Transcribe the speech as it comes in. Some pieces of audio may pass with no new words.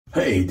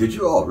Hey, did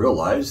you all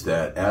realize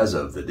that as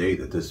of the day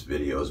that this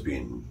video is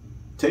being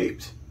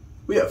taped,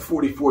 we have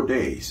 44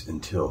 days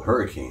until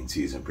hurricane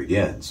season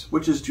begins,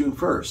 which is June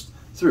 1st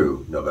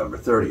through November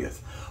 30th.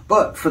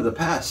 But for the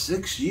past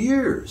 6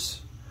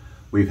 years,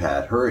 we've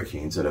had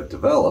hurricanes that have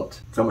developed,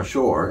 come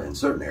ashore in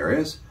certain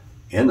areas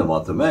in the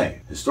month of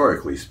May.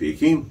 Historically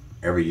speaking,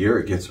 every year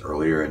it gets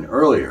earlier and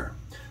earlier.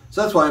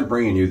 So that's why I'm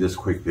bringing you this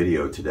quick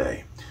video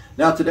today.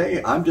 Now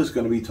today, I'm just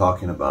going to be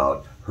talking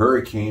about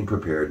hurricane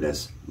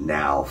preparedness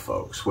now,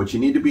 folks. What you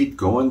need to be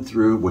going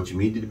through, what you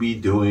need to be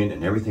doing,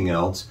 and everything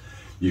else.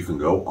 You can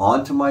go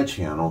onto my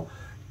channel,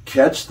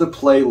 catch the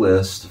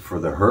playlist for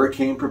the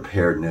hurricane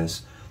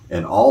preparedness,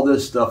 and all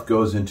this stuff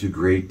goes into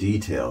great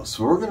detail.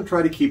 So we're going to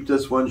try to keep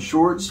this one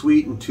short,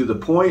 sweet, and to the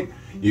point.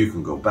 You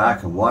can go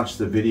back and watch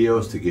the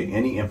videos to get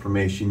any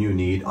information you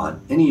need on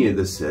any of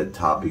the said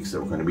topics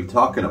that we're going to be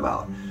talking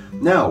about.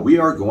 Now, we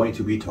are going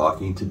to be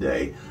talking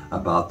today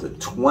about the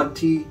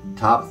 20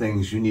 top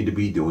things you need to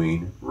be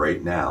doing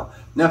right now.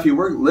 Now, if you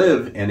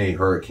live in a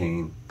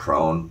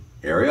hurricane-prone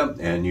area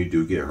and you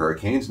do get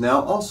hurricanes,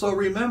 now also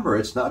remember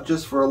it's not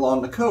just for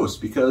along the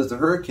coast, because the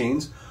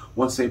hurricanes,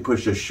 once they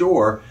push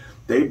ashore,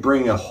 they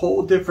bring a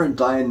whole different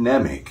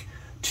dynamic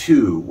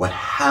to what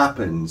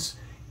happens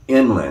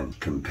inland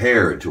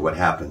compared to what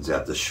happens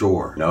at the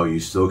shore. No, you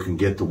still can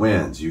get the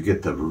winds. You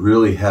get the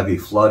really heavy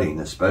flooding,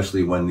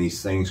 especially when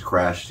these things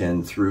crash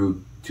in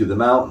through to the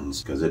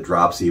mountains, because it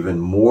drops even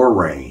more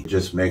rain. It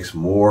just makes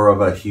more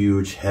of a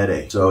huge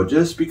headache. So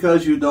just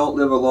because you don't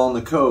live along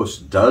the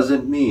coast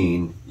doesn't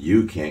mean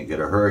you can't get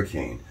a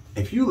hurricane.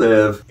 If you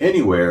live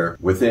anywhere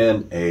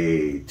within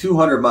a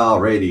 200-mile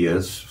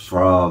radius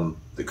from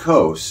the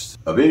coast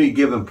of any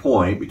given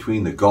point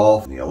between the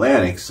Gulf and the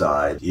Atlantic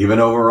side, even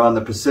over on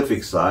the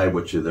Pacific side,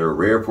 which they're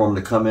rare for them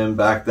to come in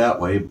back that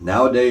way.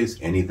 Nowadays,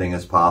 anything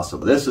is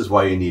possible. This is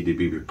why you need to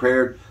be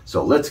prepared.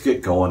 So let's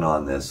get going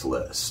on this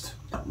list.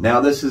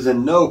 Now, this is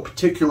in no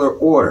particular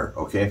order,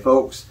 okay,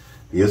 folks?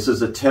 This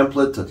is a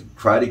template to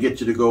try to get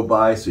you to go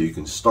by so you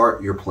can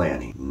start your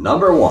planning.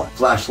 Number one,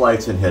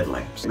 flashlights and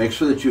headlamps. Make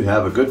sure that you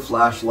have a good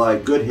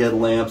flashlight, good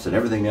headlamps, and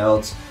everything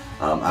else.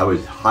 I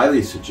would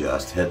highly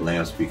suggest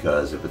headlamps,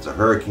 because if it's a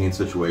hurricane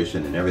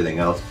situation and everything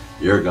else,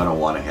 you're going to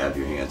want to have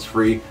your hands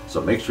free.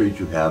 So make sure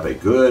that you have a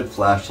good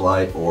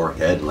flashlight or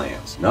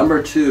headlamps.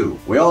 Number two,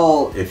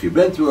 if you've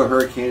been through a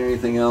hurricane or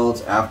anything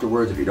else,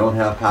 afterwards, if you don't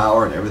have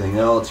power and everything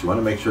else, you want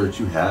to make sure that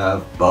you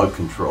have bug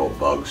control,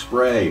 bug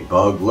spray,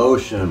 bug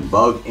lotion,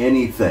 bug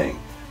anything.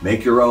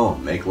 Make your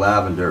own, make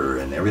lavender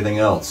and everything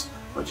else.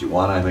 But you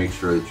want to make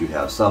sure that you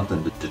have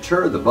something to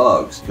deter the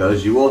bugs,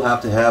 because you will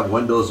have to have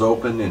windows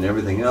open and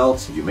everything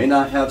else. You may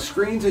not have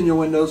screens in your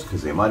windows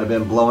because they might have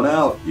been blown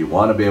out. You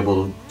want to be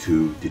able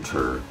to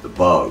deter the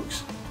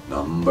bugs.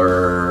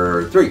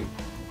 Number three,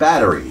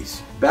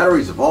 batteries.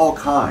 Batteries of all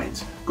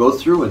kinds. Go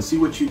through and see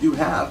what you do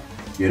have.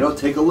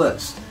 Take a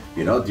list.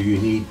 Do you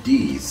need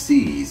D's,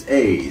 C's,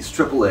 A's,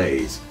 triple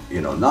A's,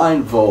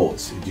 9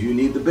 volts? Do you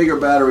need the bigger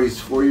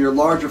batteries for your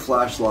larger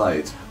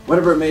flashlights?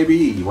 Whatever it may be,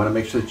 you want to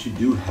make sure that you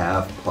do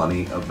have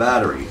plenty of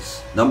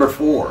batteries. Number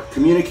four,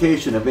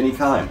 communication of any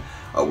kind.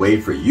 A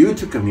way for you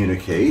to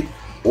communicate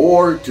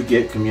or to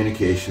get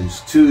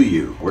communications to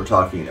you. We're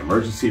talking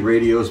emergency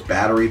radios,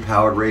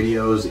 battery-powered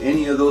radios,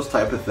 any of those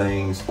type of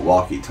things,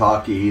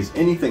 walkie-talkies,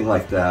 anything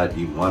like that.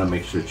 You want to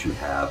make sure that you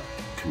have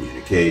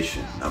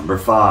communication. Number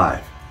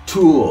five,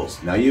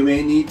 tools. Now, you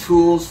may need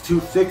tools to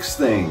fix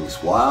things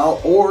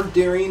while or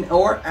during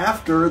or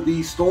after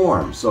the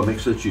storm. So make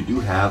sure that you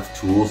do have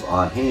tools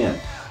on hand,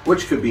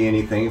 which could be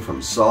anything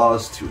from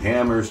saws to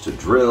hammers to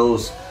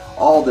drills,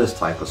 all this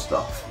type of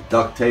stuff.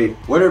 Duct tape,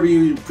 whatever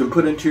you can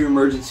put into your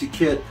emergency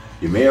kit,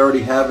 you may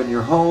already have in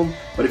your home,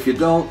 but if you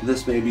don't,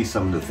 this may be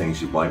some of the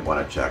things you might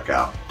want to check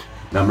out.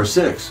 Number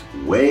six,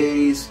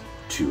 ways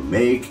to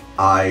make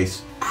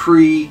ice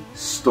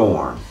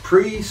pre-storm.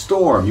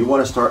 Pre-storm, you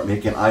want to start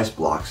making ice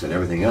blocks and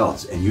everything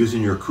else, and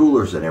using your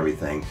coolers and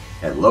everything,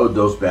 and load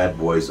those bad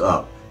boys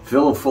up.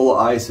 Fill them full of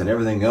ice and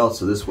everything else,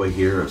 so this way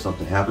here, if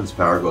something happens,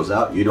 power goes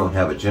out, you don't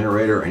have a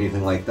generator or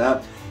anything like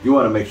that. You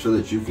want to make sure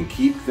that you can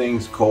keep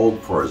things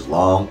cold for as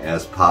long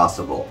as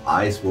possible.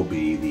 Ice will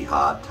be the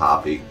hot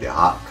topic, the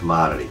hot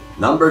commodity.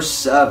 Number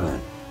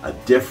seven,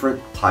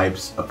 different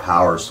types of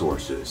power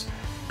sources.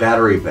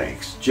 Battery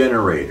banks,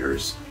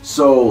 generators,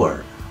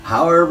 solar.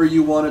 However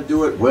you want to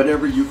do it,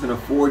 whatever you can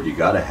afford, you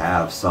got to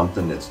have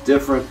something that's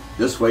different.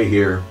 This way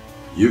here,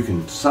 you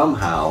can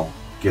somehow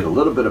get a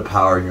little bit of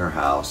power in your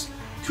house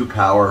to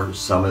power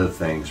some of the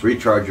things,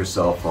 recharge your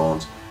cell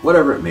phones,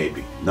 whatever it may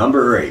be.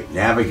 Number eight,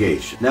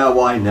 navigation. Now,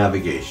 why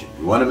navigation?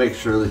 You want to make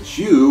sure that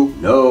you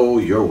know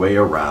your way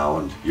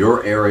around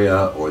your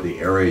area or the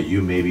area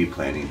you may be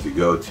planning to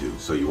go to.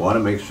 So you want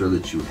to make sure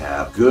that you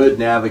have good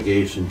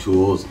navigation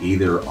tools,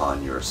 either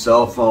on your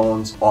cell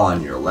phones,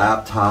 on your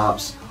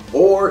laptops,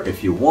 or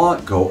if you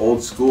want, go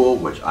old school,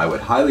 which I would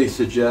highly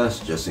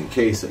suggest, just in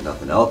case that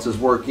nothing else is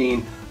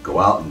working, go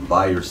out and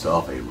buy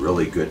yourself a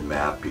really good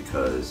map,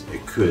 because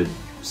it could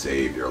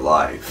save your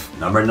life.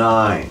 Number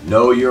 9,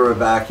 know your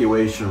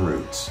evacuation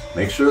routes.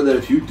 Make sure that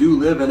if you do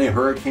live in a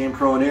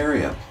hurricane-prone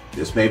area,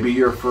 this may be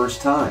your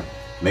first time.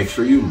 Make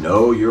sure you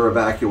know your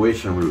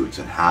evacuation routes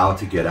and how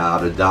to get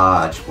out of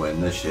Dodge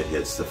when the shit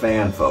hits the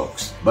fan,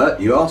 folks.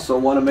 But you also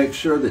want to make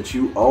sure that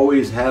you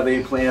always have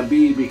a plan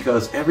B,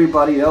 because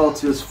everybody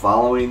else is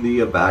following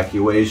the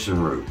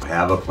evacuation route.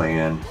 Have a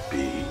plan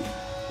B.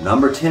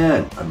 Number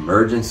 10,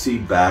 emergency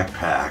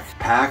backpack.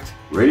 Packed,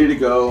 ready to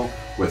go,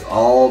 with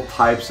all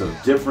types of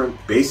different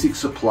basic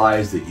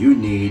supplies that you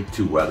need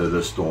to weather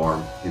the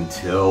storm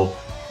until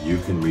you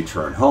can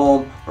return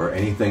home or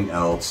anything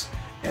else.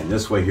 And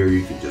this way here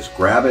you can just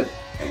grab it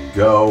and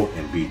go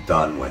and be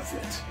done with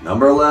it.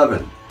 Number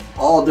 11,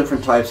 all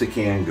different types of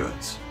canned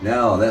goods.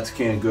 Now that's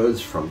canned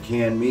goods from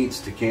canned meats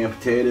to canned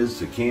potatoes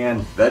to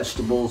canned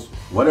vegetables,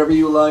 whatever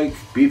you like,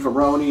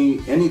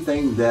 beefaroni,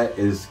 anything that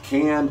is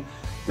canned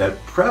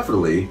that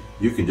preferably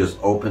you can just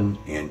open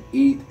and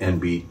eat and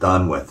be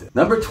done with it.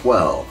 Number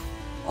 12,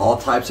 all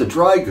types of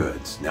dry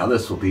goods. Now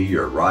this will be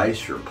your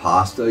rice, your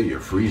pasta, your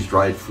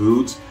freeze-dried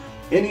foods.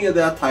 Any of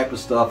that type of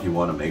stuff you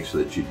want to make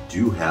sure that you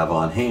do have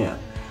on hand.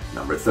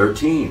 Number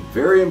 13,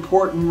 very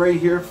important right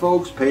here,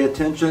 folks, pay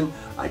attention.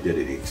 I did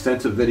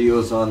extensive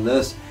videos on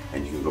this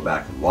and you can go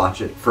back and watch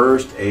it.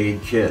 First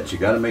aid kits. You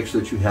got to make sure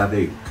that you have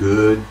a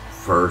good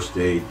first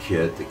aid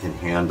kit that can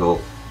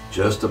handle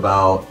just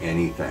about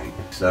anything,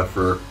 except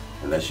for,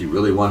 unless you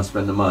really want to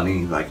spend the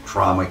money, like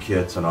trauma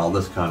kits and all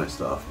this kind of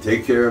stuff.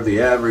 Take care of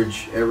the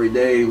average,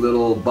 everyday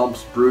little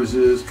bumps,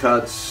 bruises,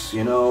 cuts,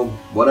 you know,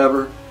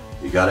 whatever.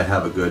 You got to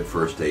have a good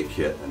first aid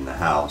kit in the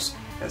house,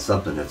 and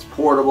something that's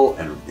portable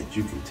and that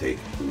you can take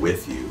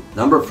with you.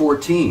 Number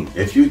 14,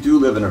 if you do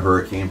live in a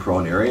hurricane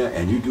prone area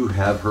and you do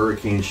have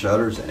hurricane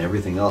shutters and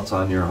everything else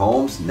on your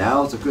homes,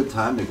 now is a good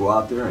time to go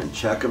out there and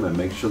check them and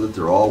make sure that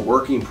they're all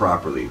working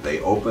properly. They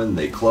open,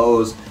 they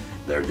close,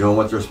 they're doing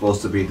what they're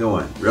supposed to be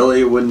doing.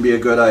 Really, it wouldn't be a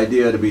good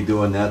idea to be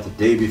doing that the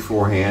day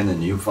beforehand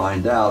and you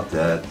find out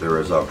that there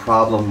is a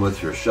problem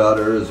with your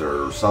shutters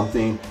or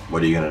something.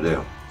 What are you going to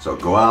do? So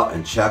go out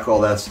and check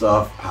all that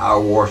stuff, power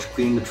wash,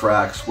 clean the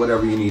tracks,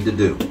 whatever you need to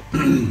do.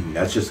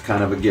 That's just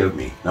kind of a give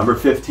me. Number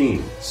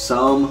 15,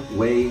 some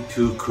way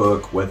to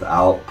cook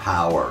without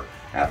power.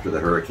 After the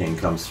hurricane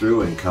comes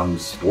through and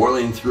comes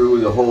boiling through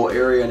the whole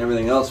area and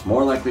everything else,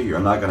 more likely you're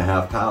not going to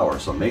have power.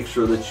 So make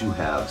sure that you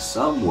have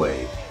some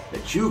way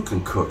that you can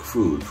cook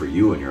food for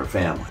you and your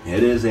family.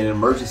 It is an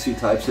emergency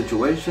type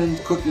situation.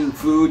 Cooking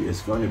food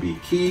is going to be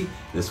key.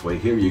 This way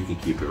here you can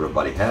keep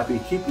everybody happy,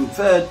 keep them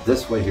fed.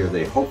 This way here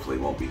they hopefully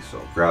won't be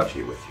so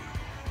grouchy with you,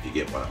 if you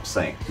get what I'm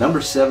saying.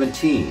 Number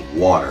 17,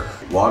 water.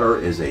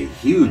 Water is a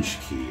huge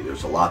key.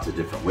 There's a lot of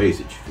different ways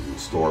that you can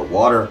store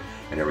water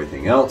and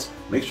everything else.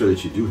 Make sure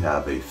that you do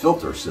have a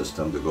filter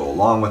system to go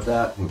along with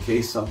that in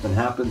case something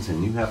happens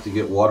and you have to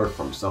get water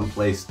from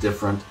someplace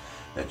different,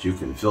 that you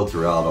can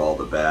filter out all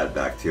the bad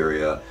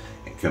bacteria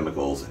and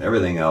chemicals and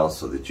everything else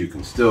so that you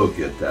can still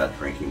get that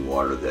drinking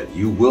water that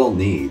you will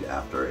need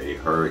after a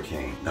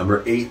hurricane.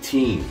 Number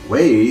 18,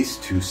 ways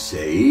to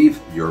save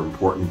your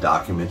important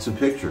documents and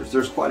pictures.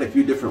 There's quite a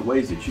few different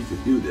ways that you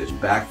could do this.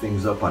 Back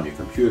things up on your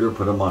computer,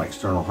 put them on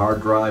external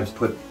hard drives,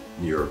 put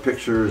your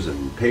pictures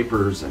and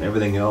papers and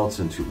everything else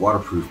into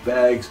waterproof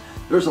bags.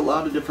 There's a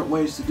lot of different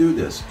ways to do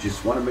this.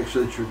 Just want to make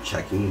sure that you're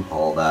checking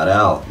all that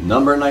out.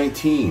 Number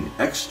 19,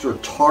 extra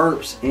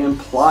tarps and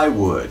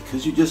plywood,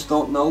 because you just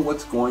don't know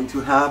what's going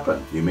to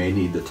happen. You may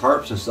need the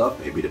tarps and stuff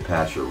maybe to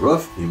patch your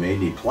roof. You may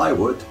need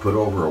plywood to put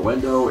over a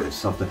window if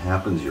something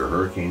happens, your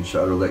hurricane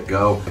shutter let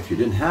go. If you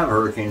didn't have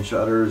hurricane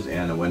shutters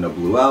and a window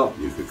blew out,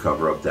 you could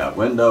cover up that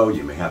window.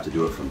 You may have to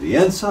do it from the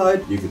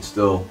inside. You could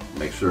still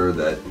make sure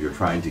that you're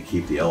trying to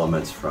keep the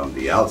elements from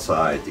the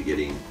outside to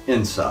getting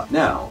inside.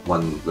 Now,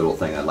 one little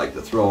thing I'd like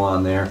to throw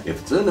on there,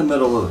 if it's in the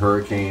middle of the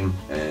hurricane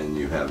and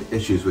you have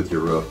issues with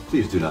your roof,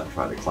 please do not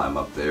try to climb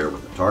up there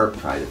with a tarp.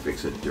 Try to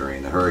fix it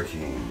during the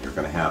hurricane. You're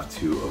going to have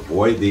to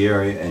avoid the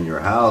area in your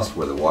house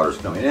where the water's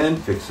coming in.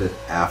 Fix it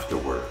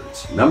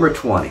afterwards. Number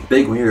 20,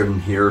 big weird in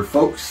here,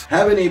 folks.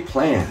 Having a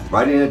plan,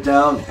 writing it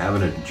down,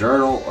 having a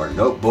journal or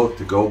notebook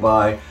to go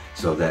by,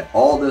 so that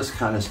all this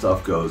kind of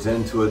stuff goes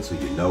into it so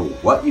you know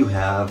what you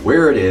have,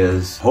 where it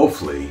is,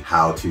 hopefully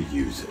how to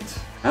use it.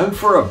 And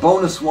for a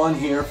bonus one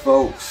here,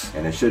 folks,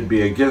 and it should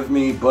be a give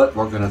me, but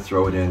we're going to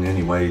throw it in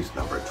anyways,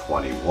 number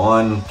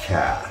 21,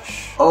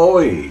 cash.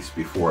 Always,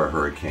 before a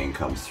hurricane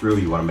comes through,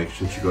 you want to make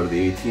sure that you go to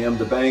the ATM,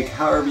 the bank,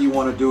 however you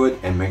want to do it,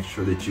 and make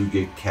sure that you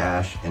get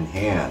cash in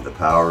hand. The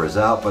power is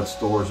out, but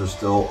stores are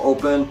still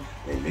open.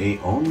 They may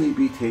only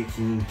be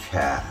taking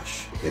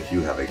cash. If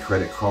you have a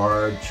credit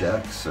card,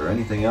 checks, or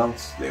anything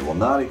else, they will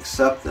not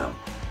accept them.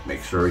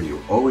 Make sure you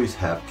always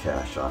have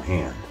cash on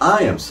hand.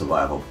 I am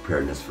Survival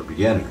Preparedness for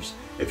Beginners.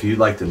 If you'd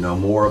like to know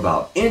more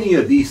about any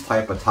of these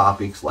type of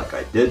topics, like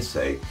I did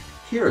say,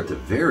 here at the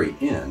very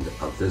end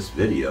of this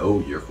video,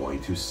 you're going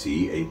to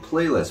see a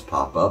playlist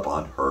pop up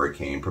on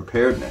hurricane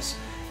preparedness.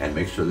 And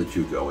make sure that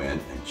you go in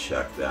and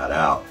check that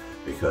out.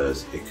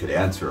 because it could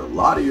answer a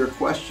lot of your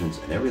questions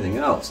and everything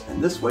else.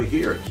 And this way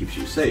here, it keeps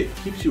you safe,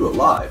 keeps you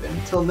alive. And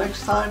until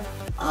next time,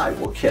 I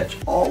will catch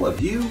all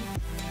of you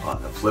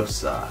on the flip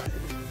side.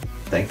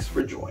 Thanks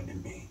for joining me.